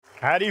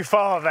How do you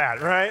follow that,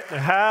 right?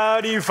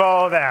 How do you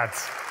follow that?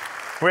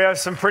 We have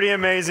some pretty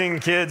amazing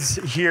kids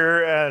here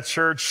at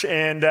church,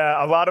 and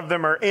a lot of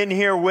them are in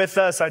here with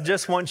us. I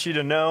just want you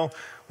to know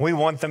we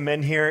want them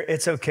in here.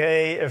 It's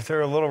okay if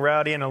they're a little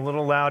rowdy and a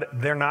little loud.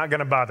 They're not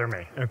going to bother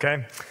me,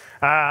 okay?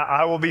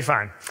 I will be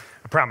fine.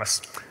 I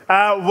promise.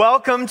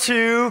 Welcome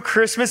to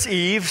Christmas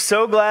Eve.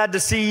 So glad to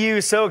see you.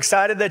 So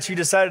excited that you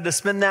decided to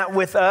spend that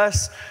with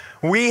us.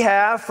 We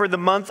have, for the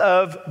month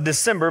of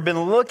December,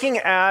 been looking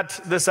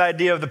at this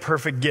idea of the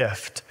perfect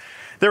gift.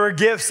 There were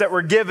gifts that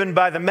were given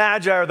by the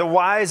Magi or the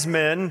wise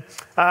men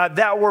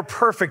that were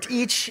perfect,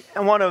 each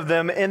one of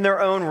them in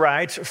their own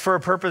right for a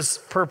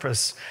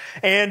purpose.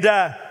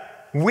 And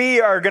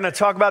we are going to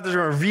talk about this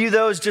and review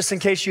those just in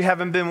case you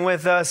haven't been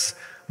with us.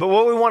 But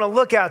what we want to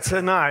look at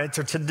tonight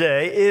or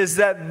today is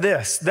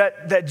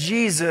that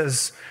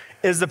Jesus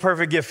is the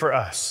perfect gift for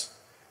us.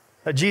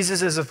 That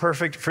Jesus is a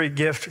perfect free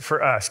gift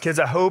for us. Kids,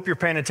 I hope you're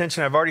paying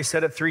attention. I've already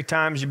said it 3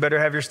 times. You better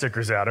have your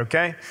stickers out,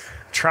 okay? I'm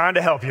trying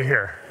to help you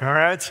here, all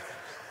right?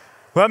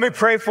 Let me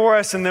pray for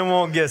us and then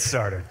we'll get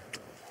started.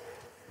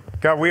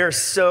 God, we are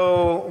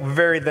so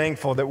very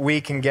thankful that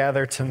we can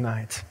gather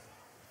tonight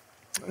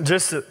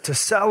just to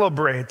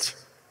celebrate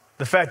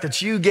the fact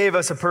that you gave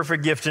us a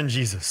perfect gift in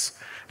Jesus.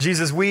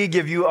 Jesus, we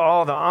give you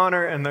all the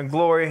honor and the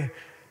glory.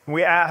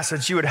 We ask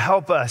that you would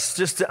help us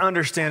just to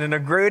understand in a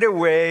greater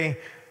way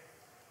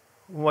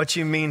what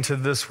you mean to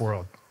this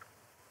world.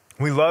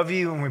 We love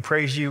you and we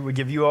praise you. We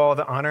give you all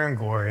the honor and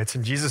glory. It's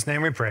in Jesus'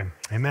 name we pray.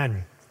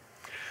 Amen.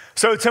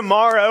 So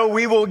tomorrow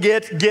we will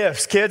get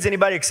gifts. Kids,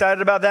 anybody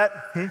excited about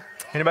that?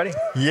 Anybody?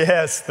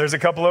 Yes, there's a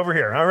couple over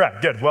here. All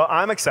right, good. Well,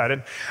 I'm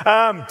excited.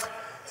 And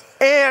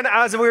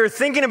as we were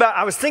thinking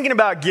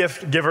about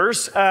gift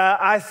givers,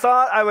 I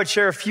thought I would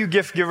share a few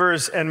gift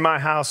givers in my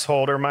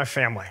household or my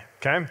family,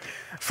 okay?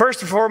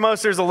 First and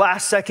foremost, there's a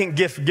last second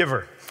gift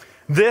giver.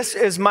 This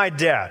is my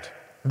dad.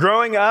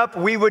 Growing up,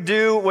 we would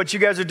do what you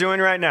guys are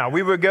doing right now.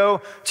 We would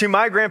go to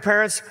my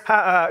grandparents'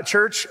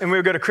 church, and we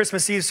would go to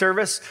Christmas Eve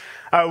service.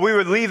 We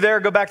would leave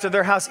there, go back to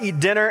their house, eat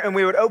dinner, and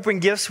we would open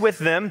gifts with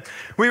them.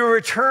 We would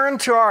return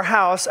to our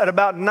house at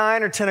about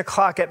 9 or 10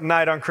 o'clock at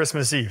night on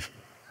Christmas Eve.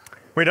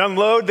 We'd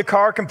unload the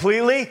car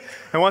completely,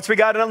 and once we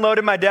got it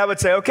unloaded, my dad would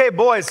say, okay,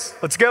 boys,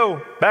 let's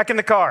go, back in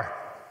the car.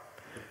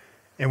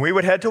 And we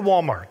would head to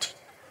Walmart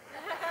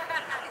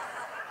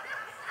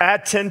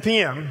at 10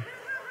 p.m.,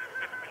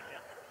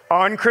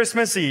 on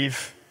Christmas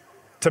Eve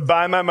to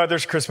buy my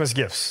mother's Christmas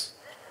gifts,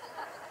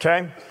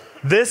 okay?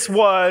 This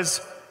was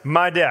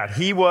my dad.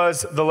 He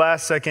was the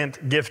last second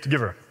gift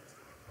giver.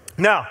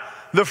 Now,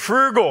 the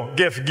frugal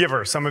gift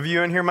giver, some of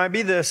you in here might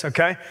be this,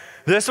 okay?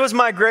 This was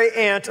my great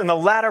aunt in the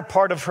latter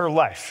part of her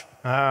life.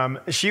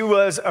 She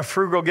was a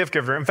frugal gift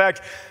giver. In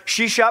fact,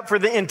 she shopped for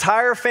the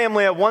entire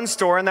family at one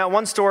store, and that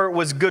one store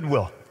was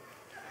Goodwill.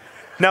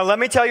 Now, let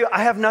me tell you,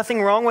 I have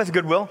nothing wrong with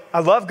Goodwill.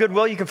 I love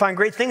Goodwill. You can find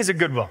great things at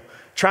Goodwill.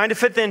 Trying to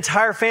fit the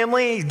entire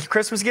family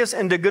Christmas gifts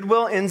into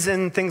Goodwill ends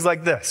in things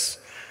like this.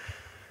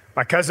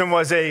 My cousin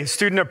was a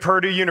student at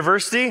Purdue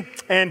University,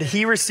 and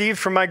he received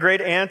from my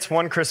great aunt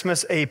one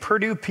Christmas a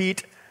Purdue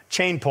Pete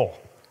chain pole,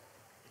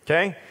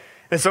 okay?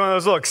 It's one of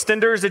those little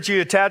extenders that you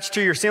attach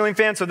to your ceiling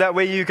fan, so that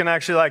way you can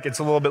actually, it's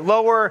a little bit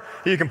lower,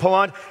 you can pull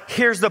on.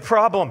 Here's the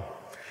problem.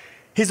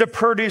 He's a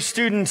Purdue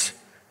student,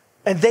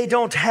 and they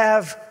don't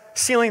have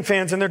ceiling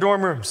fans in their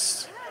dorm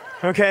rooms,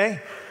 okay?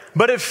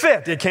 But it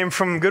fit. It came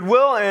from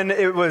Goodwill, and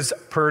it was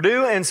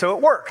Purdue, and so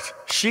it worked.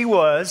 She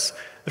was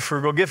the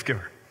frugal gift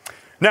giver.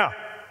 Now,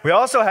 we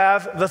also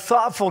have the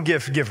thoughtful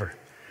gift giver.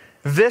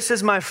 This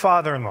is my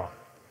father-in-law.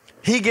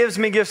 He gives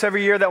me gifts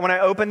every year that when I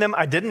open them,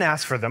 I didn't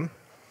ask for them.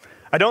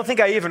 I don't think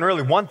I even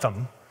really want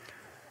them.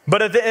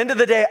 But at the end of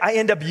the day, I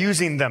end up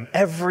using them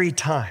every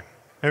time,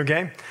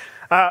 okay?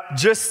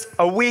 Just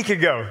a week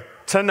ago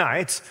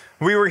tonight,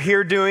 we were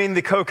here doing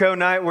the cocoa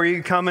night where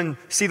you come and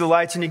see the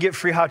lights and you get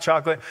free hot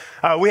chocolate.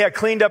 We had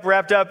cleaned up,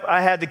 wrapped up.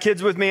 I had the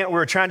kids with me. We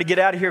were trying to get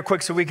out of here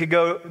quick so we could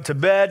go to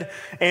bed.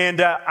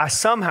 And I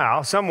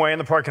somehow, some way in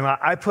the parking lot,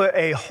 I put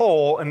a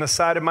hole in the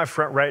side of my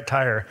front right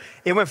tire.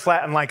 It went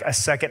flat in like a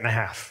second and a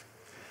half.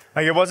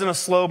 It wasn't a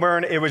slow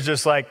burn. It was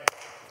just like,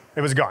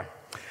 it was gone.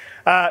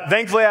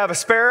 Thankfully, I have a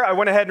spare. I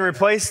went ahead and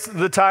replaced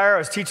the tire. I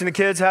was teaching the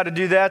kids how to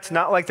do that.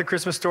 Not like the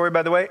Christmas story,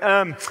 by the way.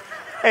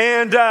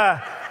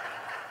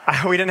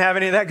 We didn't have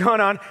any of that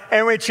going on.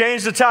 And we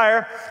changed the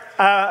tire.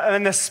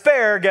 And the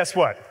spare, guess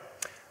what?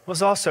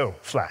 Was also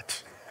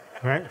flat,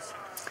 right?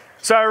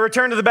 So I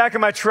returned to the back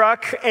of my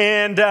truck.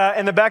 And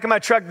in the back of my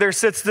truck, there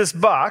sits this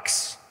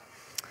box.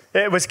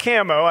 It was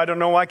camo. I don't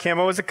know why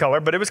camo was a color,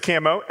 but it was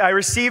camo. I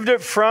received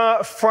it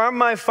from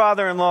my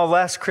father-in-law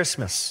last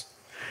Christmas.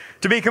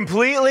 To be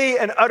completely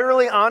and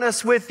utterly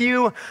honest with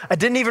you, I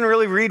didn't even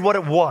really read what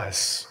it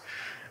was.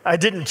 I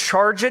didn't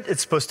charge it.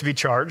 It's supposed to be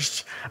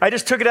charged. I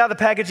just took it out of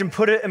the package and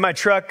put it in my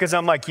truck because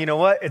I'm like, you know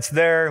what? It's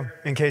there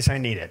in case I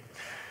need it.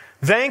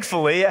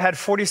 Thankfully, it had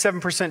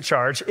 47%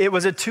 charge. It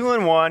was a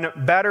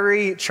 2-in-1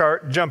 battery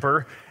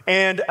jumper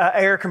and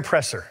air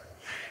compressor.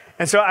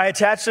 And so I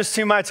attached this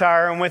to my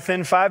tire, and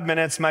within 5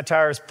 minutes, my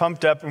tire is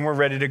pumped up and we're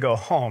ready to go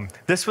home.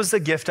 This was the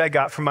gift I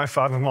got from my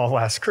father-in-law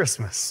last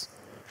Christmas.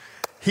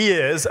 He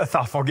is a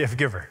thoughtful gift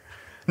giver.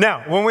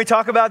 Now, when we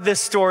talk about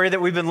this story that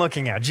we've been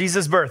looking at,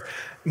 Jesus' birth,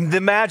 the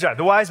Magi,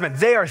 the wise men,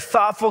 they are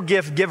thoughtful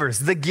gift givers.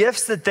 The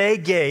gifts that they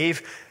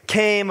gave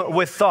came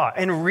with thought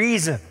and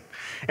reason.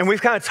 And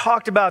we've kind of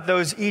talked about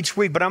those each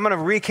week, but I'm going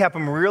to recap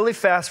them really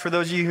fast for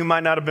those of you who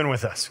might not have been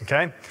with us,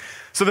 okay?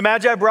 So the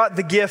Magi brought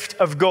the gift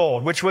of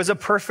gold, which was a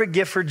perfect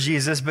gift for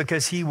Jesus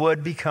because he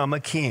would become a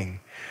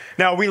king.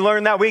 Now, we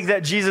learned that week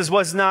that Jesus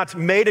was not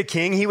made a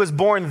king, he was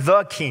born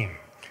the king.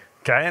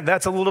 Okay,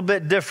 that's a little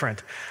bit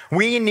different.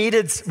 We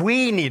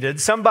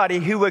needed somebody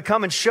who would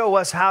come and show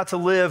us how to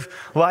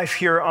live life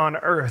here on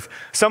earth.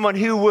 Someone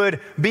who would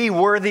be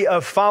worthy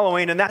of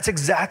following, and that's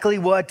exactly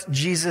what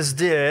Jesus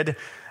did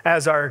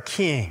as our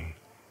king,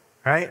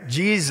 right?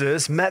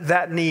 Jesus met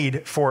that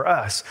need for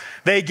us.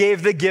 They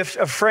gave the gift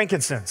of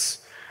frankincense.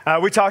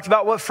 We talked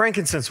about what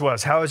frankincense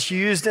was, how it's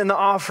used in the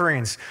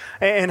offerings,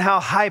 and how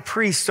high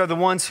priests are the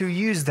ones who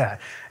use that.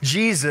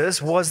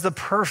 Jesus was the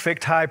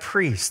perfect high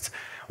priest.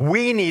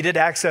 We needed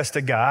access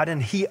to God,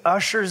 and he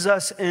ushers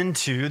us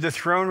into the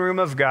throne room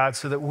of God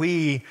so that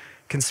we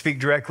can speak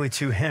directly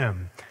to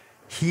him.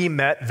 He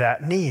met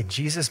that need.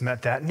 Jesus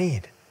met that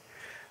need.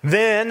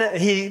 Then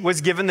he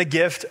was given the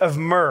gift of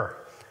myrrh,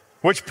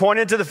 which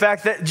pointed to the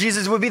fact that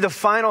Jesus would be the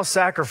final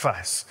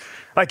sacrifice.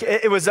 Like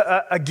it was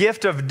a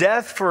gift of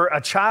death for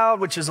a child,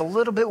 which is a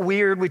little bit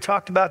weird. We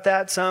talked about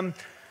that some,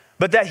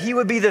 but that he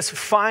would be this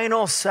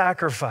final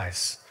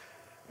sacrifice.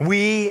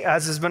 We,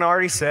 as has been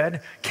already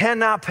said,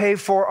 cannot pay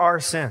for our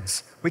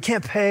sins. We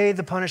can't pay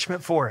the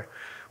punishment for it.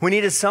 We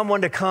needed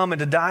someone to come and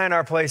to die in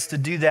our place to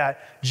do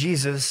that.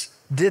 Jesus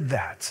did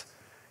that.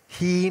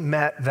 He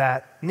met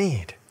that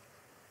need.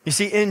 You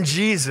see, in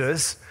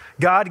Jesus,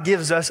 God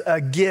gives us a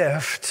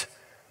gift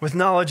with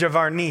knowledge of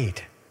our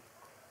need.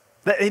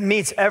 That it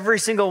meets every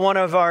single one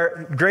of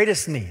our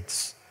greatest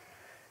needs.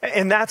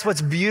 And that's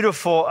what's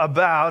beautiful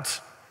about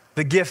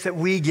the gift that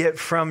we get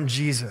from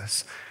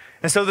Jesus.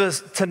 And so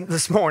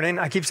this morning,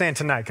 I keep saying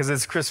tonight because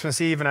it's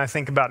Christmas Eve and I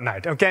think about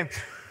night, okay?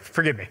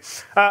 Forgive me.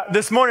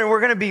 This morning, we're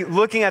going to be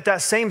looking at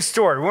that same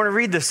story. We want to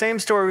read the same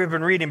story we've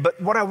been reading,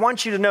 but what I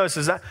want you to notice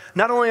is that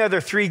not only are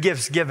there 3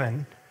 gifts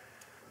given,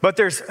 but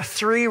there's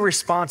 3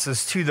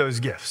 responses to those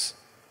gifts.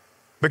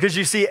 Because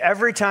you see,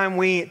 every time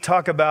we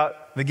talk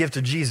about the gift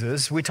of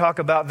Jesus, we talk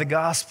about the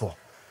gospel.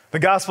 The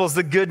gospel is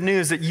the good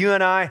news that you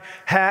and I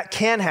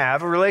can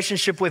have a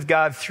relationship with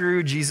God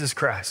through Jesus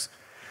Christ.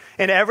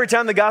 And every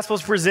time the gospel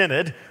is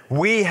presented,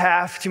 we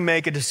have to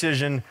make a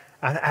decision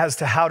as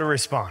to how to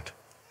respond.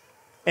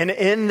 And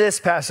in this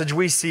passage,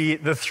 we see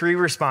the 3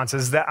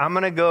 responses that I'm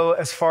going to go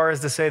as far as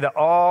to say that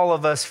all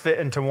of us fit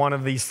into one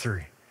of these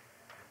 3.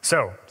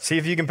 So see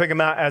if you can pick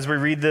them out as we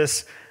read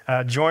this.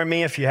 Join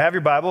me if you have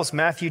your Bibles,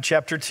 Matthew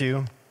chapter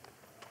 2.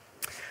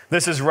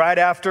 This is right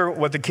after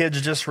what the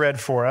kids just read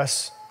for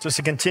us. Just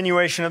a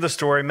continuation of the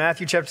story.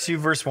 Matthew chapter 2,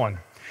 verse 1.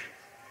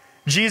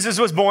 Jesus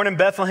was born in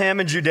Bethlehem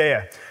in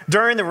Judea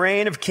during the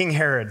reign of King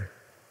Herod.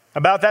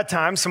 About that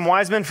time, some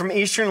wise men from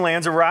eastern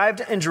lands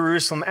arrived in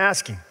Jerusalem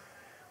asking,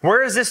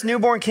 "Where is this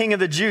newborn king of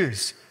the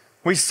Jews?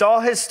 We saw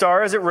his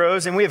star as it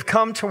rose, and we have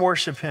come to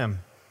worship him."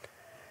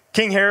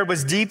 King Herod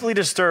was deeply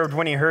disturbed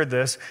when he heard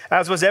this,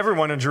 as was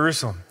everyone in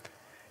Jerusalem.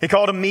 He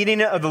called a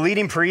meeting of the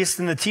leading priests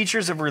and the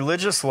teachers of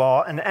religious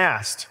law and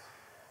asked,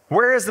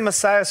 "Where is the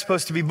Messiah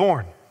supposed to be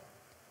born?"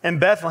 "In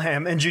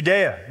Bethlehem in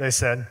Judea," they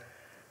said.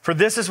 "For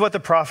this is what the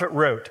prophet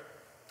wrote.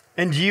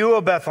 And you,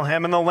 O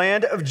Bethlehem, in the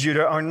land of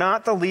Judah, are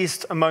not the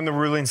least among the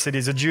ruling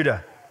cities of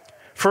Judah.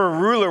 For a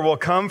ruler will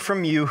come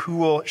from you who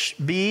will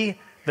be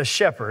the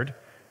shepherd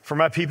for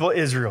my people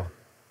Israel."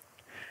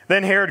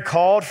 Then Herod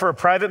called for a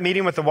private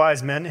meeting with the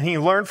wise men, and he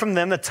learned from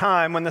them the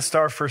time when the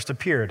star first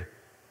appeared.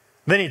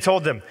 Then he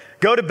told them,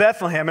 "Go to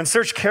Bethlehem and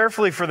search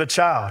carefully for the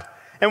child.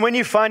 And when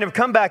you find him,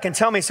 come back and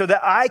tell me so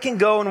that I can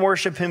go and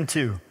worship him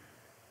too."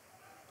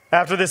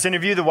 After this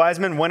interview, the wise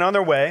men went on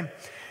their way,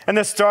 and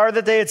the star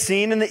that they had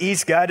seen in the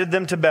east guided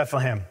them to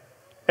Bethlehem.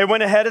 It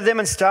went ahead of them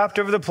and stopped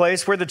over the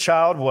place where the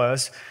child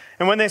was.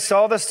 And when they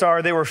saw the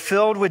star, they were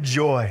filled with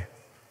joy.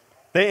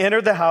 They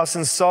entered the house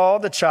and saw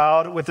the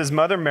child with his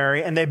mother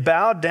Mary, and they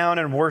bowed down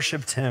and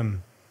worshiped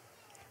him.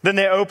 Then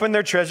they opened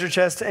their treasure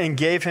chest and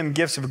gave him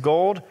gifts of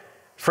gold,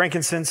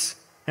 frankincense,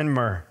 and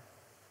myrrh.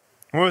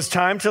 When it was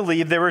time to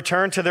leave, they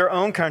returned to their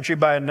own country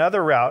by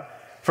another route,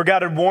 for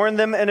God had warned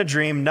them in a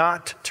dream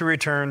not to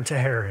return to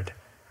Herod.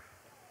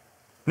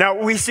 Now,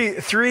 we see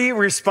 3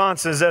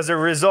 responses as a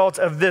result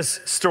of this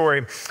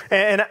story.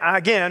 And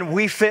again,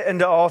 we fit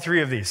into all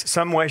 3 of these,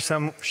 some way,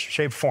 some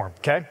shape, form,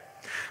 okay?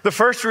 The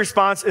first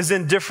response is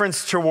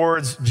indifference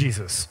towards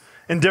Jesus.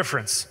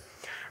 Indifference.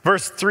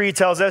 Verse 3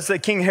 tells us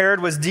that King Herod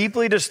was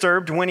deeply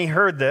disturbed when he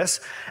heard this,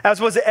 as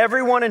was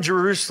everyone in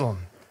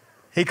Jerusalem.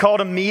 He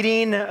called a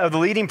meeting of the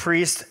leading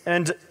priests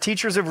and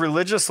teachers of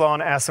religious law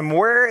and asked them,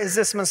 "Where is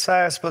this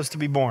Messiah supposed to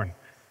be born?"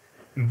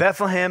 "In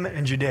Bethlehem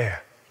in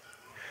Judea."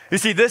 You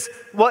see,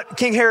 what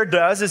King Herod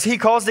does is he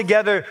calls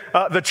together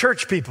the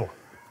church people.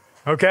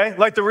 okay?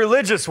 Like the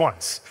religious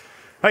ones.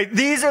 Like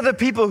these are the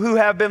people who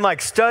have been like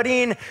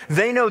studying.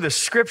 They know the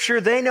scripture.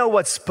 They know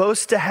what's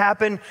supposed to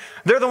happen.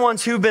 They're the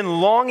ones who've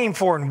been longing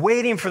for and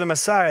waiting for the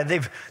Messiah.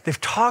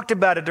 They've talked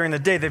about it during the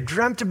day. They've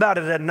dreamt about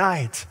it at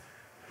night.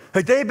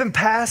 Like they've been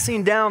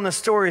passing down the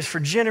stories for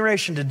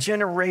generation to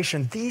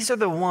generation. These are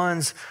the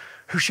ones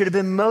who should have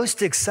been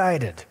most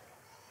excited.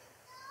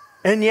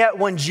 And yet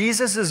when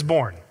Jesus is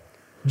born,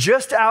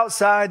 just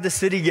outside the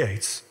city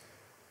gates,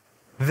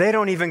 they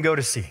don't even go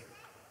to see.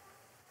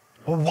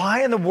 Well,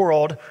 why in the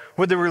world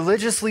would the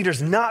religious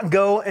leaders not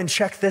go and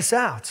check this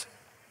out?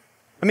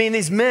 I mean,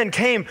 these men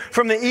came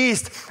from the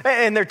east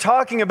and they're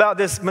talking about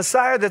this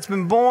Messiah that's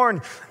been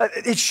born.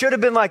 It should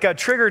have been like a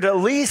trigger to at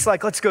least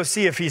like, let's go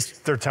see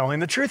if they're telling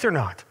the truth or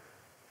not.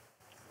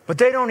 But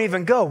they don't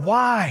even go.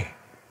 Why?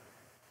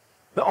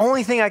 The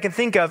only thing I can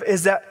think of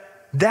is that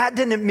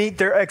didn't meet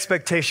their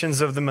expectations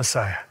of the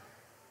Messiah.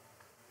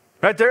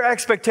 Right? Their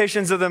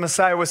expectations of the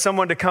Messiah was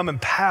someone to come in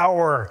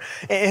power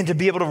and to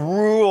be able to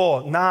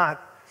rule,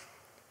 not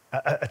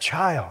a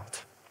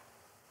child.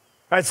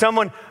 Right?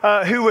 Someone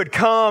who would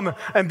come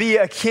and be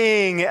a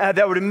king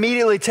that would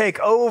immediately take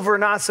over,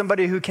 not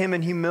somebody who came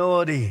in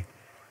humility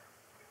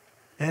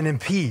and in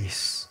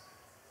peace.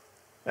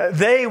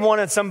 They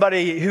wanted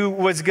somebody who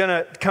was going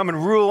to come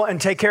and rule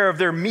and take care of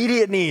their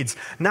immediate needs,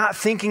 not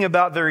thinking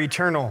about their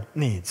eternal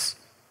needs.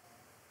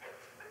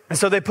 And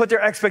so they put their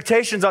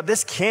expectations on,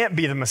 this can't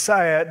be the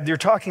Messiah. You're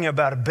talking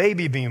about a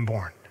baby being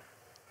born.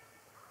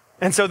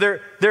 And so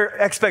their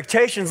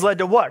expectations led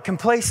to what?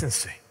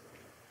 Complacency.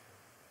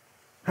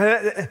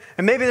 And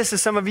maybe this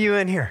is some of you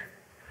in here.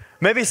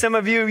 Maybe some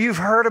of you, you've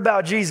heard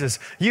about Jesus.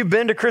 You've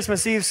been to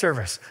Christmas Eve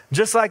service.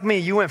 Just like me,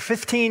 you went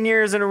 15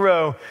 years in a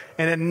row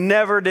and it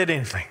never did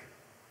anything.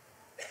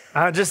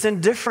 Just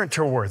indifferent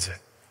towards it.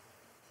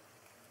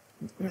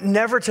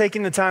 Never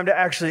taking the time to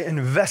actually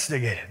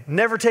investigate it.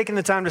 Never taking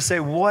the time to say,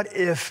 what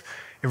if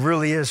it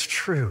really is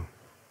true?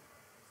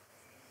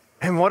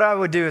 And what I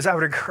would do is I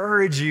would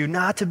encourage you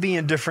not to be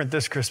indifferent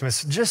this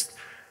Christmas. Just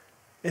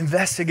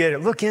investigate it.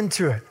 Look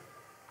into it.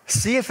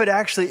 See if it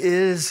actually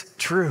is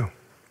true.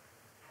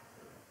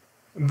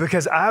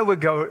 Because I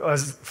would go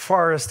as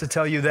far as to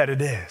tell you that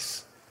it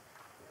is.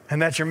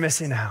 And that you're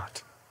missing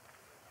out.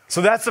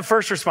 So that's the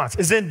first response,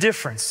 is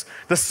indifference.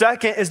 The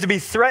second is to be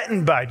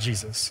threatened by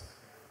Jesus.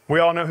 We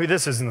all know who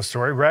this is in the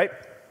story, right?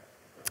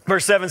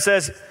 Verse 7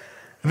 says,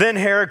 then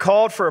Herod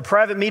called for a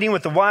private meeting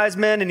with the wise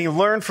men, and he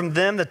learned from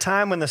them the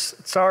time when the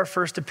star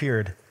first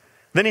appeared.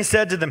 Then he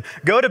said to them,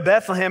 go to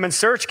Bethlehem and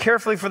search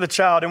carefully for the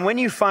child, and when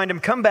you find him,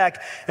 come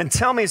back and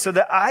tell me so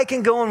that I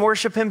can go and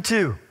worship him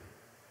too.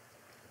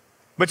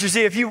 But you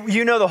see, if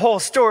you know the whole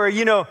story,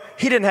 you know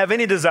he didn't have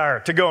any desire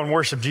to go and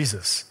worship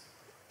Jesus.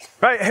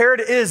 Right? Herod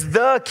is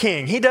the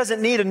king. He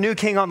doesn't need a new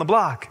king on the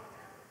block.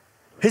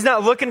 He's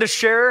not looking to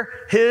share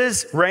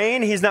his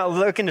reign. He's not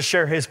looking to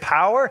share his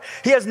power.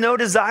 He has no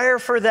desire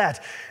for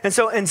that. And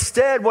so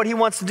instead, what he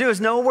wants to do is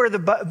know where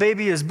the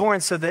baby is born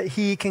so that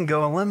he can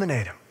go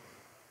eliminate him.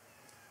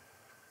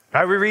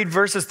 Right, we read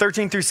verses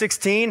 13 through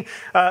 16.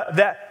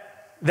 That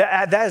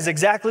is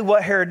exactly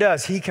what Herod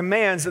does. He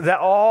commands that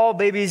all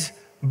babies,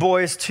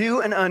 boys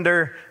 2 and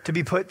under, to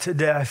be put to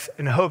death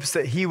in hopes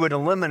that he would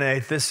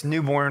eliminate this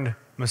newborn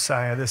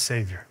Messiah, this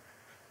Savior.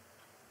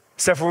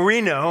 Except for we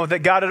know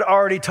that God had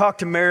already talked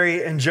to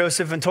Mary and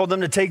Joseph and told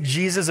them to take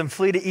Jesus and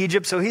flee to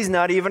Egypt, so he's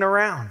not even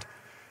around.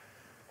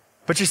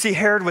 But you see,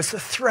 Herod was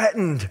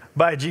threatened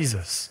by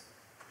Jesus.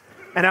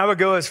 And I would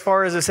go as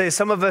far as to say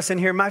some of us in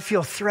here might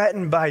feel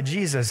threatened by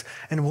Jesus.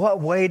 In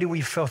what way do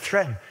we feel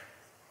threatened?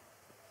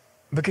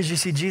 Because you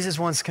see, Jesus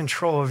wants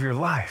control of your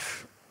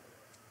life.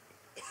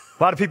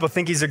 A lot of people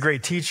think he's a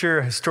great teacher,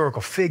 a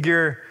historical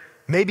figure.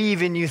 Maybe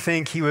even you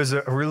think he was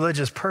a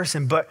religious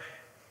person, but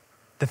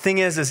the thing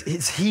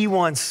is he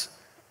wants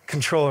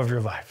control of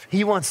your life.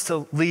 He wants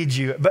to lead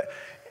you.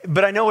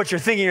 But I know what you're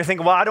thinking. You're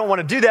thinking, well, I don't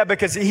want to do that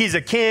because he's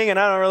a king and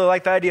I don't really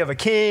like the idea of a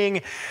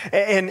king.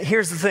 And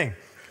here's the thing.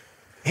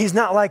 He's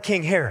not like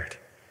King Herod.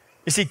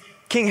 You see,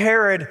 King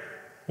Herod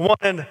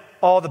wanted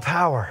all the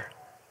power.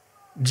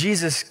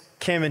 Jesus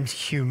came in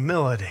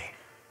humility.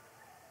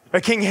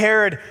 King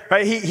Herod,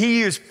 right, he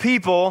used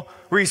people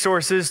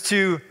resources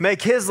to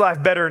make his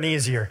life better and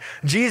easier.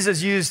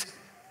 Jesus used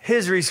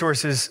his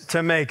resources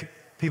to make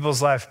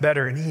people's life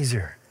better and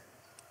easier.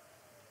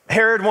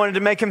 Herod wanted to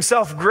make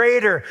himself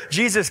greater.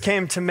 Jesus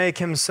came to make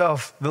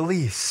himself the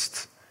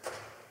least,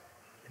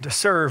 to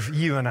serve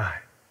you and I.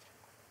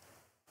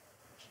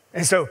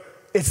 And so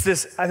it's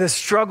this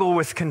struggle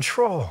with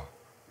control.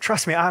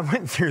 Trust me, I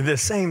went through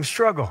this same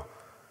struggle.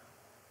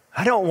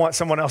 I don't want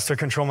someone else to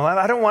control my life.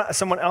 I don't want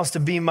someone else to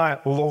be my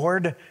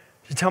Lord,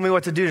 to tell me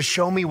what to do, to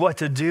show me what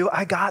to do.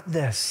 I got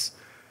this.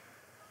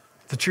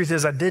 The truth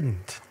is I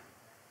didn't.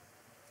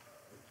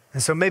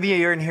 And so maybe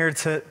you're in here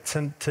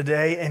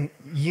today and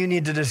you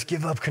need to just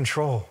give up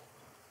control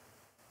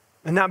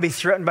and not be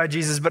threatened by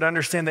Jesus, but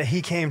understand that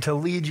he came to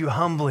lead you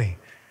humbly.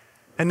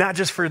 And not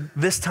just for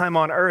this time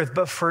on earth,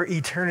 but for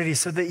eternity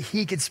so that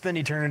he could spend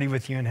eternity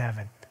with you in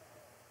heaven.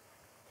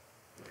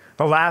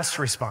 The last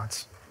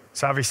response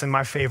it's obviously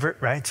my favorite,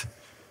 right?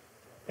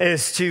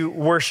 Is to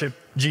worship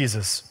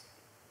Jesus.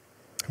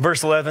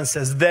 Verse 11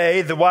 says,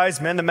 they, the wise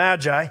men, the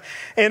magi,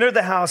 entered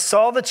the house,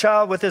 saw the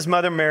child with his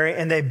mother Mary,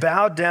 and they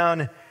bowed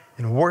down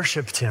and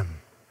worshiped him.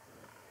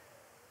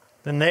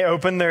 Then they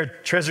opened their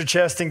treasure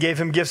chest and gave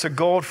him gifts of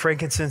gold,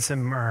 frankincense,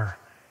 and myrrh.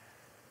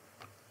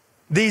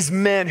 These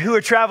men who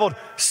had traveled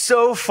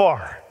so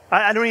far,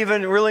 I don't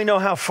even really know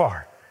how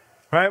far,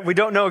 right? We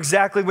don't know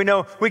exactly.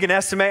 We can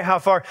estimate how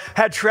far,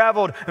 had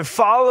traveled and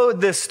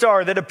followed this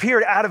star that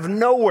appeared out of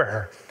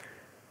nowhere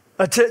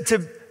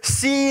to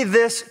see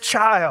this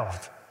child.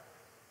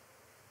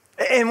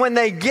 And when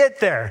they get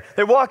there,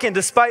 they walk in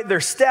despite their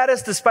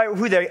status, despite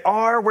who they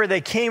are, where they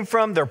came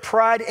from, their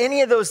pride,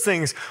 any of those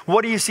things.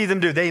 What do you see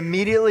them do? They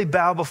immediately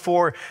bow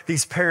before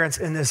these parents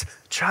and this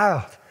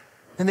child,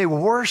 and they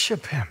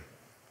worship him.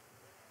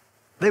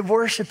 They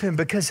worship him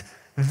because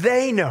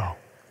they know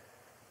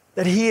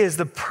that he is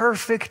the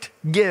perfect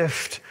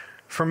gift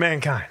for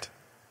mankind.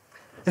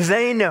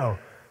 They know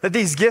that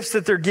these gifts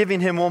that they're giving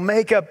him will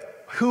make up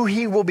who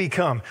he will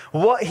become,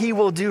 what he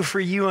will do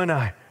for you and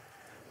I.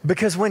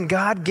 Because when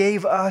God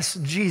gave us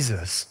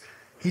Jesus,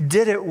 he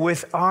did it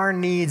with our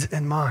needs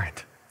in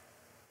mind.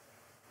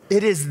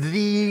 It is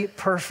the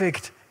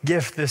perfect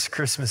gift this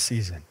Christmas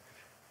season.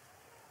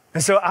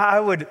 And so I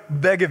would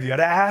beg of you,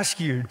 I'd ask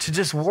you to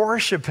just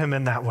worship him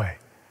in that way.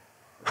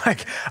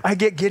 Like, I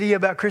get giddy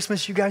about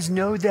Christmas. You guys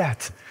know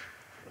that.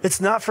 It's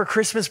not for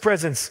Christmas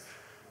presents.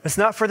 It's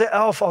not for the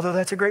elf, although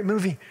that's a great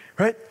movie,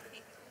 right?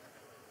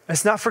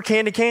 It's not for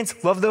candy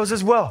canes. Love those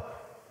as well.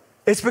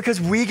 It's because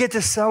we get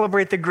to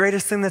celebrate the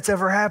greatest thing that's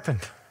ever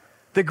happened,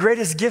 the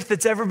greatest gift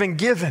that's ever been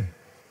given.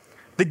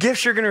 The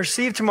gifts you're going to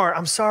receive tomorrow,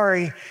 I'm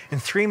sorry, in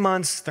 3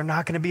 months, they're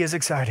not going to be as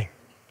exciting.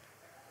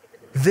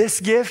 This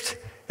gift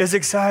is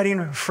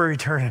exciting for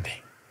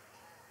eternity.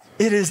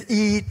 It is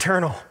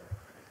eternal.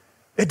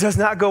 It does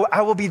not go,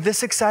 I will be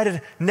this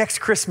excited next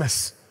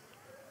Christmas.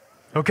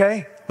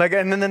 Okay?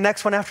 And then the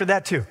next one after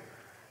that too.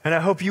 And I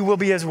hope you will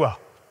be as well.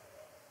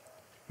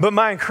 But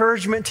my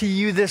encouragement to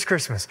you this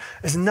Christmas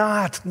is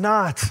not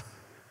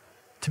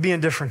to be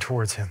indifferent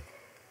towards him.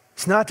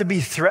 It's not to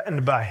be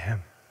threatened by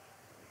him.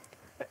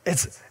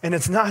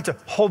 It's not to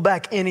hold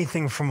back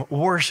anything from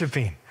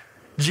worshiping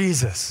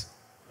Jesus,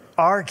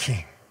 our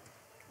King,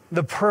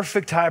 the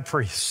perfect high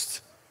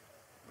priest,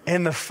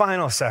 and the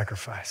final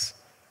sacrifice.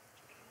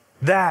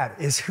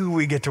 That is who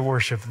we get to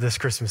worship this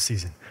Christmas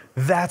season.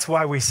 That's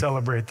why we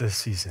celebrate this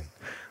season.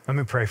 Let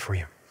me pray for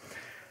you.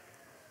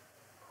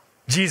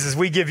 Jesus,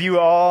 we give you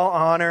all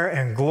honor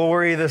and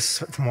glory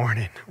this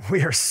morning.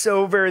 We are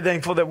so very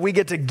thankful that we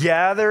get to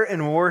gather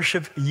and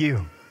worship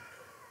you.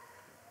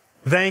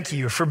 Thank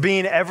you for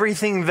being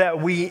everything that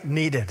we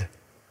needed.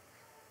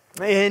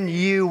 In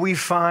you, we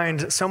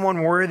find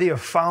someone worthy of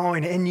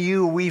following. In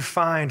you, we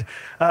find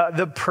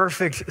the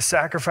perfect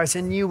sacrifice.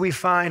 In you, we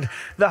find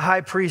the high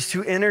priest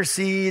who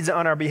intercedes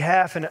on our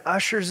behalf and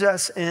ushers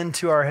us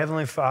into our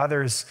Heavenly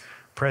Father's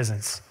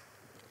presence.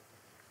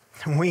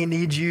 We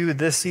need you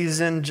this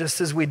season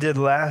just as we did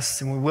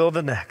last, and we will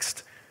the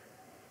next.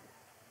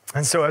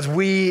 And so as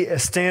we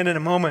stand in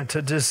a moment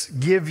to just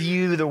give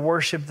you the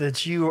worship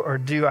that you are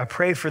due, I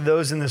pray for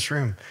those in this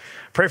room.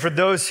 Pray for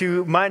those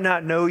who might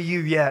not know you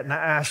yet, and I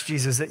ask,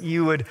 Jesus, that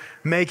you would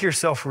make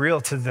yourself real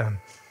to them.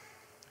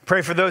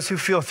 Pray for those who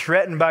feel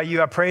threatened by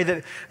you. I pray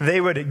that they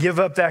would give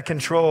up that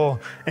control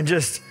and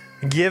just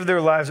give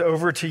their lives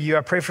over to you.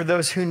 I pray for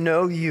those who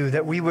know you,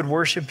 that we would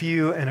worship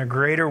you in a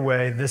greater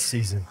way this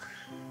season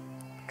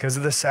because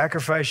of the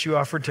sacrifice you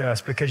offered to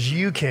us, because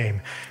you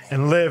came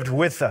and lived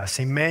with us,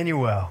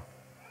 Emmanuel,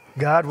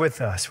 God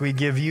with us. We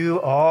give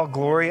you all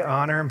glory,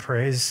 honor, and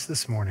praise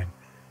this morning.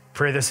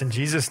 Pray this in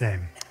Jesus'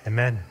 name.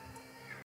 Amen.